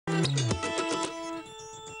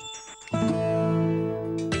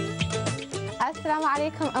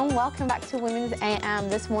alaikum and welcome back to Women's AM.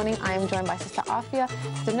 This morning I am joined by Sister Afia,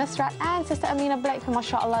 Sister Nusrat and Sister Ameena Blake, who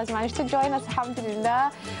mashallah has managed to join us,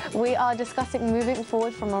 alhamdulillah. We are discussing moving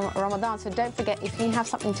forward from Ramadan, so don't forget, if you have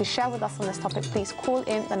something to share with us on this topic, please call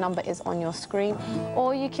in. The number is on your screen,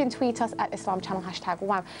 or you can tweet us at Islam Channel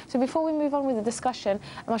 #WAM. So before we move on with the discussion,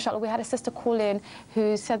 mashallah, we had a sister call in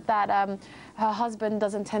who said that her husband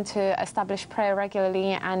doesn't tend to establish prayer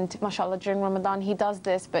regularly, and mashallah during Ramadan he does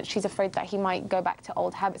this, but she's afraid that he might go back to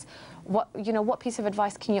old habits. What piece of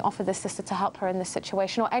advice can you offer this sister to help her in this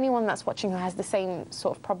situation, or anyone that's watching who has the same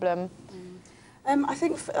sort of problem? I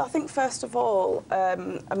think first of all, I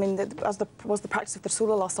mean, was the practice of the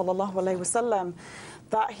Rasulullah sallallahu alaihi wasallam,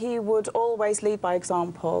 that he would always lead by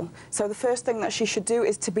example. So the first thing that she should do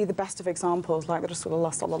is to be the best of examples, like the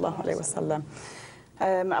Rasulullah sallallahu alaihi wasallam.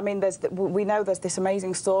 I mean, we know there's this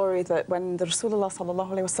amazing story that when the Rasulullah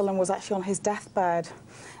sallallahu alaihi wasallam was actually on his deathbed,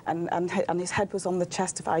 and his head was on the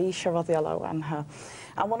chest of Aisha radiallahu anha,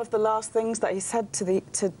 and one of the last things that he said to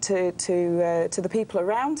the people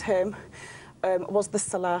around him was the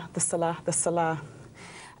salah, the salah, the salah.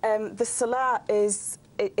 The salah is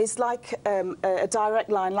like a direct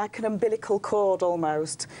line, like an umbilical cord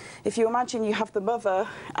almost. If you imagine you have the mother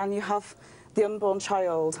and you have the unborn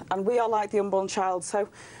child, and we are like the unborn child. So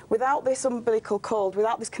without this umbilical cord,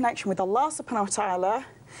 without this connection with Allah subhanahu wa ta'ala,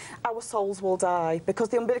 our souls will die, because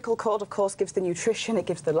the umbilical cord, of course, gives the nutrition, it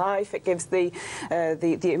gives the life, it gives the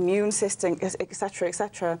immune system, etc.,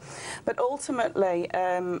 etc. But ultimately,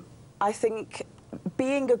 I think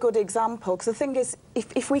being a good example, because the thing is,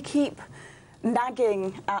 if we keep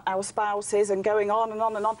nagging at our spouses and going on and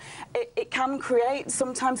on and on, it can create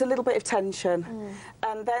sometimes a little bit of tension.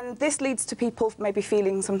 And then this leads to people maybe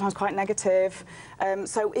feeling sometimes quite negative.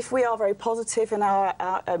 So if we are very positive in our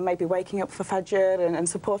maybe waking up for Fajr and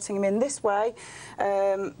supporting him in this way,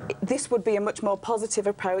 this would be a much more positive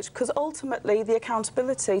approach, because ultimately the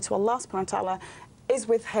accountability to Allah subhanahu wa ta'ala is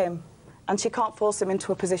with him, and she can't force him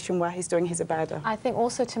into a position where he's doing his ibadah. I think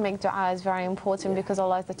also to make dua is very important, because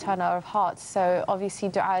Allah is the turner of hearts. So obviously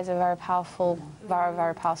dua is a very powerful,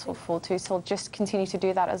 very powerful too. So just continue to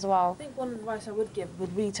do that as well. I think one advice I would give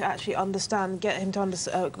would be to actually understand, get him to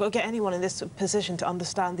understand, get anyone in this position to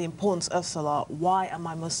understand the importance of salah. Why am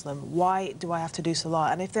I Muslim? Why do I have to do salah?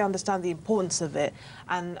 And if they understand the importance of it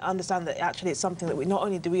and understand that actually it's something that we not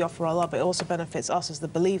only do we offer Allah, but it also benefits us as the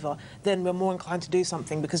believer, then we're more inclined to do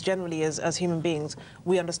something, because generally as human beings,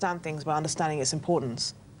 we understand things by understanding its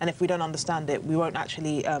importance. And if we don't understand it, we won't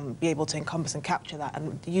actually be able to encompass and capture that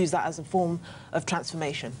and use that as a form of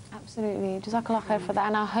transformation. Absolutely. Jazakallah khair for that,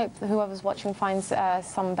 and I hope that whoever's watching finds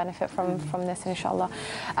some benefit from this, inshallah.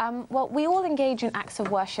 Well, we all engage in acts of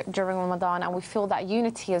worship during Ramadan, and we feel that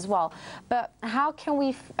unity as well. But how can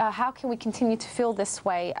we continue to feel this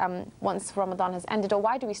way once Ramadan has ended, or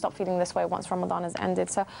why do we stop feeling this way once Ramadan has ended?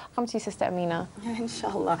 So, I'll come to you, Sister Ameena. Yeah,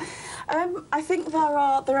 inshallah. I think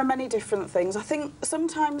there are many different things. I think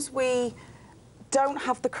sometimes we don't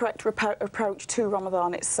have the correct approach to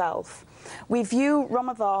Ramadan itself. We view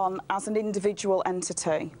Ramadan as an individual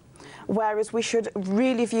entity, whereas we should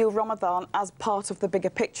really view Ramadan as part of the bigger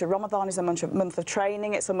picture. Ramadan is a month of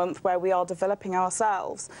training, it's a month where we are developing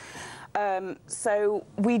ourselves. So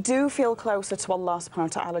we do feel closer to Allah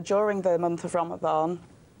subhanahu wa ta'ala during the month of Ramadan.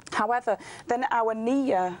 However, then our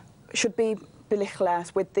niyyah should be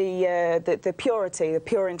bil-ikhlas, with the purity, the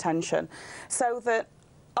pure intention, so that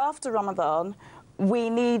after Ramadan, we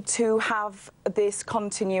need to have this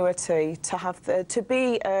continuity, to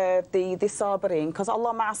be the sabirin, because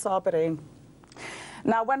Allah ma'a sabirin.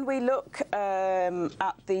 Now, when we look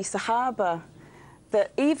at the Sahaba,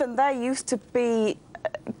 that even they used to be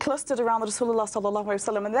clustered around the Rasulullah sallallahu alaihi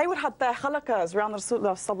wasallam, and they would have their halakas around the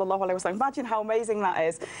Rasulullah sallallahu alaihi wasallam. Imagine how amazing that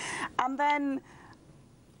is. And then,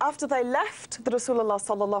 after they left the Rasulullah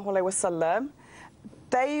sallallahu alaihi wasallam,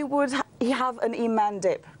 they would have an iman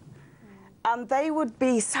dip. And they would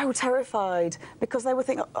be so terrified, because they would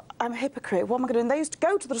think, oh, I'm a hypocrite, what am I going to do? And they used to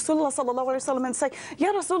go to the Rasulullah sallallahu alaihi wasallam and say,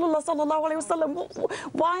 Ya Rasulullah sallallahu alaihi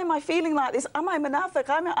wasallam, why am I feeling like this? Am I munafiq?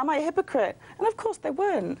 Am I a hypocrite? And of course they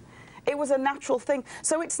weren't. It was a natural thing.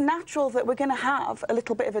 So it's natural that we're going to have a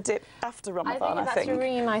little bit of a dip after Ramadan, I think. That's a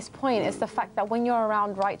really nice point. It's the fact that when you're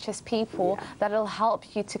around righteous people, that it'll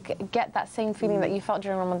help you to get that same feeling that you felt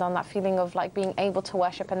during Ramadan, that feeling of like being able to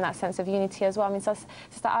worship and that sense of unity as well. I mean, Sister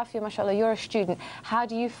Afia, mashallah, you're a student. How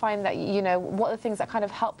do you find that, you know, what are the things that kind of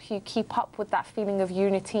help you keep up with that feeling of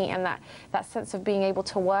unity and that sense of being able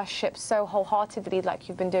to worship so wholeheartedly like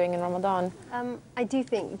you've been doing in Ramadan? I do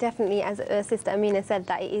think, definitely, as Sister Ameena said,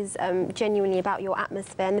 that it is genuinely about your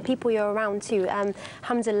atmosphere and the people you're around too.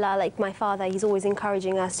 Alhamdulillah, like my father, he's always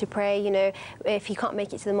encouraging us to pray. You know, if he can't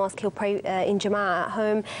make it to the mosque, he'll pray in Jama'ah at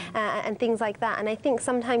home and things like that. And I think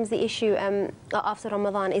sometimes the issue after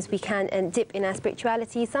Ramadan is we can dip in our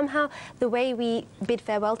spirituality. Somehow, the way we bid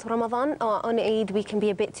farewell to Ramadan or on Eid, we can be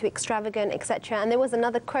a bit too extravagant, etc. And there was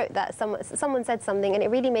another quote that someone said something, and it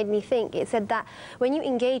really made me think. It said that when you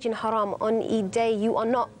engage in haram on Eid day, you are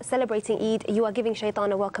not celebrating Eid, you are giving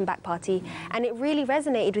shaitan a welcome back party. And it really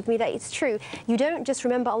resonated with me that it's true. You don't just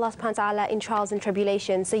remember Allah subhanahu wa ta'ala in trials and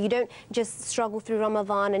tribulations, so you don't just struggle through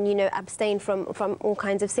Ramadan and, you know, abstain from all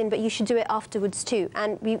kinds of sin, but you should do it afterwards too.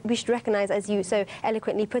 And we should recognize, as you so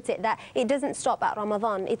eloquently put it, that it doesn't stop at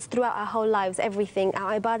Ramadan. It's throughout our whole lives, everything.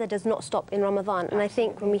 Our ibadah does not stop in Ramadan. And I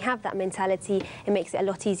think when we have that mentality, it makes it a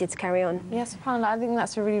lot easier to carry on. Yes, subhanAllah, I think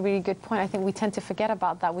that's a really, really good point. I think we tend to forget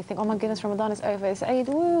about that. We think, oh my goodness, Ramadan is over, it's Eid,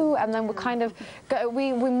 woo, and then we kind of go,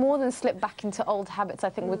 we more than slip back into old habits. I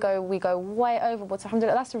think we go way overboard. So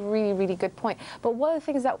alhamdulillah, that's a really, really good point. But what are the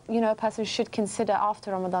things that, you know, a person should consider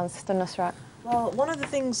after Ramadan, Sister Nusrat? Well, one of the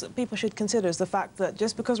things people should consider is the fact that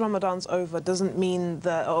just because Ramadan's over doesn't mean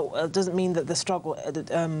that the struggle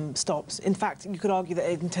stops. In fact, you could argue that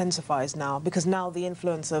it intensifies now, because now the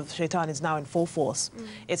influence of shaitan is now in full force.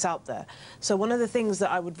 It's out there. So one of the things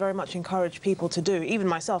that I would very much encourage people to do, even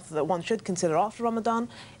myself, that one should consider after Ramadan,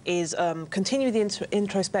 is continue the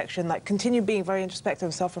introspection, like continue being very introspective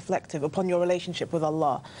and self-reflective upon your relationship with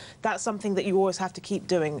Allah. That's something that you always have to keep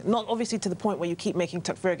doing. Not obviously to the point where you keep making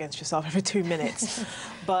takbir against yourself every 2 minutes,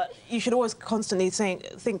 but you should always constantly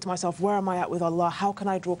think to myself, where am I at with Allah? How can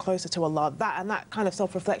I draw closer to Allah? That kind of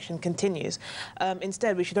self-reflection continues.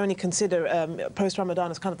 Instead, we should only consider post-Ramadan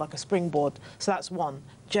as kind of like a springboard. So that's one.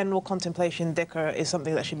 General contemplation, dhikr, is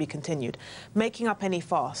something that should be continued. Making up any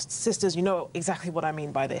fasts. Sisters, you know exactly what I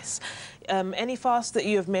mean by this. Any fast that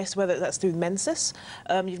you have missed, whether that's through menses,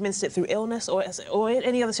 you've missed it through illness, or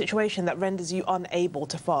any other situation that renders you unable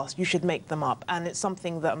to fast, you should make them up. And it's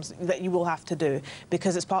something that you will have to do,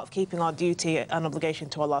 because it's part of keeping our duty and obligation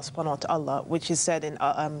to Allah subhanahu wa ta'ala, which is said in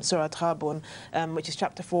Surah Taghabun, which is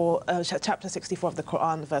chapter 64 of the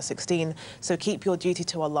Quran, verse 16. So keep your duty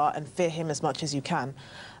to Allah and fear Him as much as you can.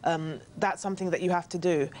 That's something that you have to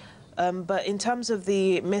do. But in terms of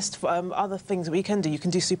the missed other things that we can do, you can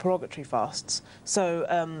do supererogatory fasts. So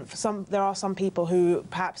there are some people who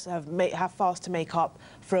perhaps have fasts to make up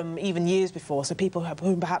from even years before. So people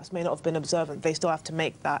who perhaps may not have been observant, they still have to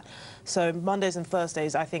make that. So Mondays and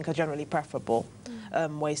Thursdays, I think, are generally preferable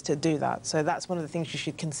ways to do that. So that's one of the things you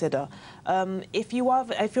should consider. If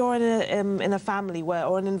you're in a family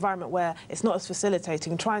or an environment where it's not as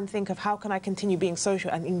facilitating, try and think of how can I continue being social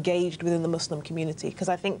and engaged within the Muslim community. Because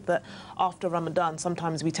I think that after Ramadan,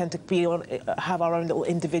 sometimes we tend to have our own little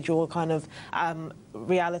individual kind of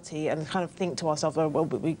reality and kind of think to ourselves, oh, well,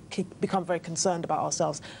 we become very concerned about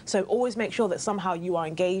ourselves. So always make sure that somehow you are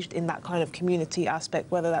engaged in that kind of community aspect,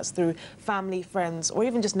 whether that's through family, friends, or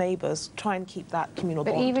even just neighbours. Try and keep that communal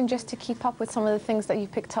bond. But even just to keep up with some of the things that you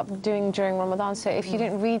picked up doing during Ramadan. So if you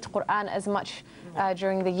didn't read Quran as much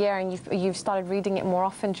during the year and you've started reading it more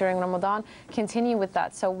often during Ramadan, continue with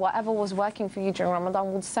that. So whatever was working for you during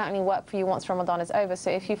Ramadan will certainly work for you once Ramadan is over.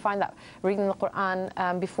 So if you find that reading the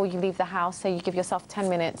Quran before you leave the house, so you give yourself 10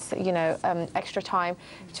 minutes, you know, extra time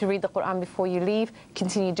to read the Quran before you leave,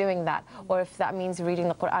 continue doing that. Or if that means reading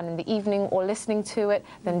the Quran in the evening or listening to it,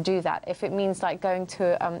 then do that. If it means like going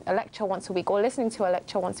to a lecture once a week or listening to a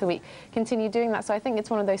lecture once a week, continue doing that. So I think it's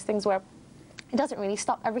one of those things where it doesn't really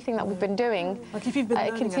stop everything that we've been doing. Like if you've been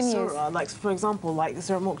learning a surah, like for example, like the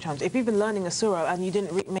Surah Mulk, if you've been learning a surah and you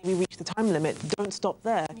didn't maybe reach the time limit, don't stop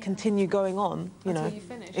there. Yeah. Continue going on, you know. Until you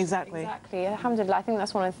finish. Exactly. Exactly. Alhamdulillah, I think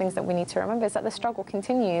that's one of the things that we need to remember, is that the struggle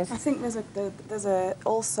continues. I think there's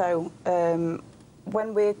also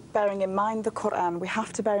when we're bearing in mind the Quran, we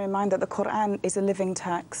have to bear in mind that the Quran is a living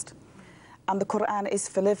text. And the Quran is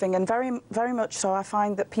for living, and very, very much so. I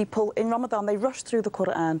find that people in Ramadan, they rush through the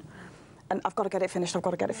Quran. And I've got to get it finished, I've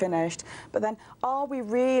got to get it finished. But then, are we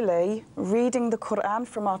really reading the Quran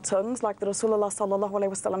from our tongues? Like the Rasulullah sallallahu alaihi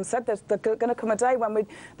wasallam said, there's going to come a day when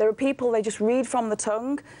there are people, they just read from the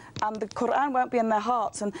tongue and the Quran won't be in their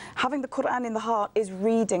hearts. And having the Quran in the heart is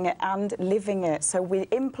reading it and living it. So we're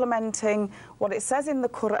implementing what it says in the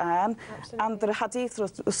Quran and the hadith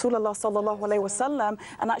of Rasulullah sallallahu alaihi wasallam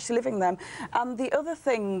and actually living them. And the other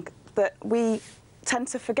thing that we tend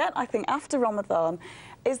to forget, I think, after Ramadan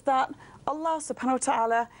is that Allah subhanahu wa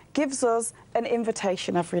ta'ala gives us an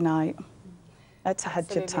invitation every night at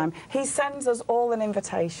tahajjud time. He sends us all an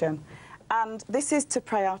invitation. And this is to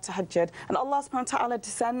pray our tahajjud. And Allah subhanahu wa ta'ala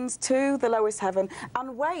descends to the lowest heaven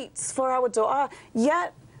and waits for our dua.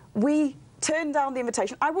 Yet we turn down the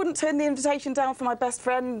invitation. I wouldn't turn the invitation down for my best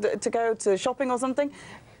friend to go to shopping or something.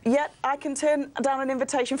 Yet I can turn down an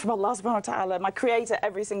invitation from Allah subhanahu wa ta'ala, my creator,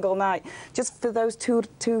 every single night, just for those two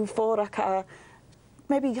 4 rak'ah,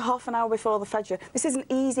 maybe half an hour before the Fajr. This is an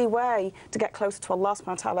easy way to get closer to Allah subhanahu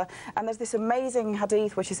wa ta'ala. And there's this amazing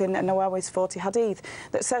hadith, which is in Nawawi's 40 hadith,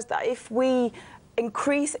 that says that if we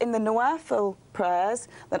increase in the nawafil prayers,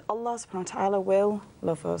 then Allah subhanahu wa ta'ala will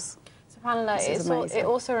love us. SubhanAllah, it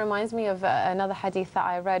also reminds me of another hadith that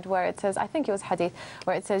I read where it says, I think it was hadith,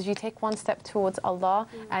 where it says you take 1 step towards Allah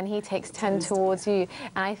and He takes 10 towards you.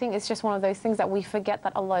 And I think it's just one of those things that we forget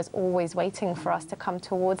that Allah is always waiting for us to come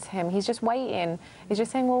towards Him. He's just waiting. He's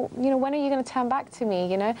just saying, well, you know, when are you going to turn back to me,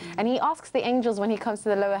 you know? And He asks the angels when He comes to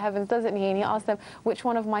the lower heavens, doesn't He? And He asks them, which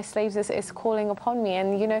one of my slaves is calling upon me?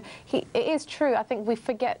 And, you know, it is true. I think we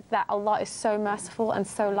forget that Allah is so merciful and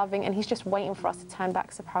so loving, and He's just waiting for us to turn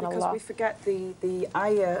back, subhanAllah. Because we forget the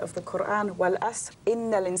ayah of the Quran, wal asr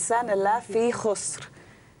innal insana la fi khusr.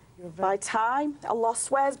 By time, Allah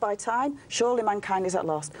swears by time, surely mankind is at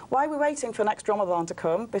loss. Why are we waiting for next Ramadan to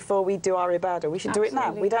come before we do our ibadah? We should do it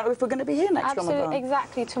now. We don't know if we're going to be here next Ramadan.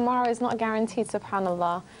 Exactly. Tomorrow is not guaranteed,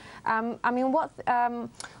 subhanAllah. I mean, what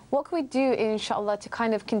can we do, inshallah, to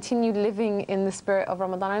kind of continue living in the spirit of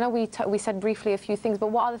Ramadan? I know we said briefly a few things, but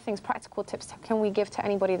what other things, practical tips, can we give to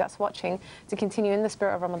anybody that's watching to continue in the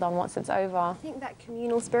spirit of Ramadan once it's over? I think that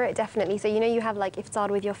communal spirit, definitely. So, you know, you have like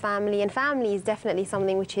iftar with your family, and family is definitely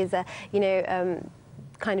something which is, you know,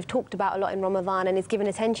 kind of talked about a lot in Ramadan and is given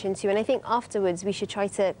attention to. And I think afterwards we should try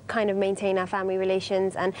to kind of maintain our family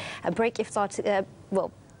relations and break iftar to,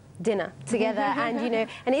 well, dinner together. And, you know,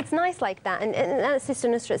 and it's nice like that. And as Sister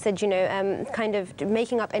Nusrat said, you know, kind of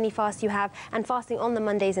making up any fast you have, and fasting on the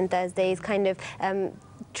Mondays and Thursdays, kind of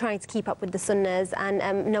trying to keep up with the sunnahs and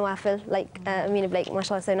nawafil, like Ameena Blake,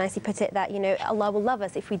 mashallah, so nicely put it, that, you know, Allah will love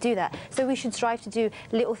us if we do that. So we should strive to do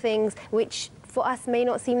little things which for us may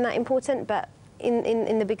not seem that important, but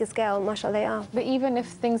in the bigger scale, mashallah, they are. But even if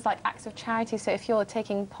things like acts of charity, so if you're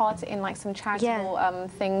taking part in like some charitable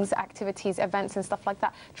things, activities, events and stuff like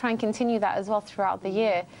that, try and continue that as well throughout the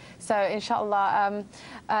year. So inshallah,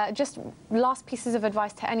 just last pieces of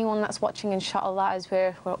advice to anyone that's watching, inshallah, as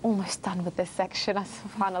we're almost done with this section.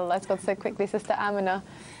 SubhanAllah, it's gone so quickly, Sister Ameena.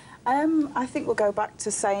 I think we'll go back to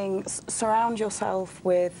saying surround yourself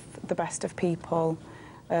with the best of people,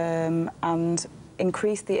 and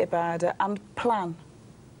increase the ibadah and plan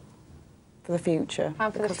for the future.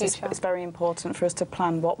 Plan for the future. It's very important for us to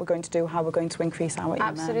plan what we're going to do, how we're going to increase our iman.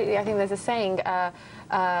 Absolutely. I think there's a saying,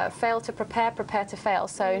 fail to prepare, prepare to fail.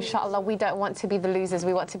 So inshallah, we don't want to be the losers,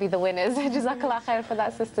 we want to be the winners. Jazakallah khair for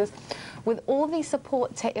that, sisters. With all these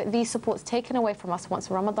supports taken away from us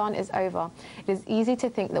once Ramadan is over, it is easy to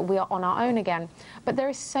think that we are on our own again. But there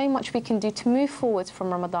is so much we can do to move forwards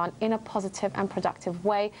from Ramadan in a positive and productive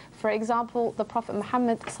way. For example, the Prophet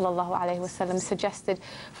Muhammad ﷺ suggested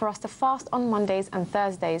for us to fast on Mondays and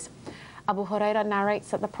Thursdays. Abu Hurairah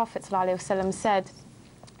narrates that the Prophet ﷺ said,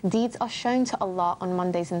 "Deeds are shown to Allah on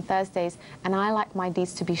Mondays and Thursdays, and I like my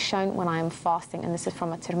deeds to be shown when I am fasting." And this is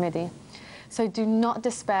from At-Tirmidhi. So do not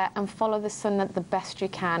despair and follow the sunnah the best you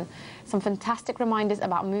can. Some fantastic reminders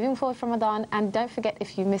about moving forward from Ramadan. And don't forget,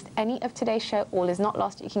 if you missed any of today's show, all is not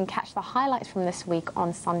lost. You can catch the highlights from this week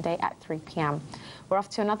on Sunday at 3 p.m. We're off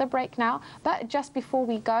to another break now. But just before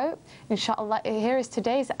we go, inshallah, here is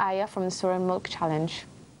today's ayah from the Surah Al-Mulk Challenge.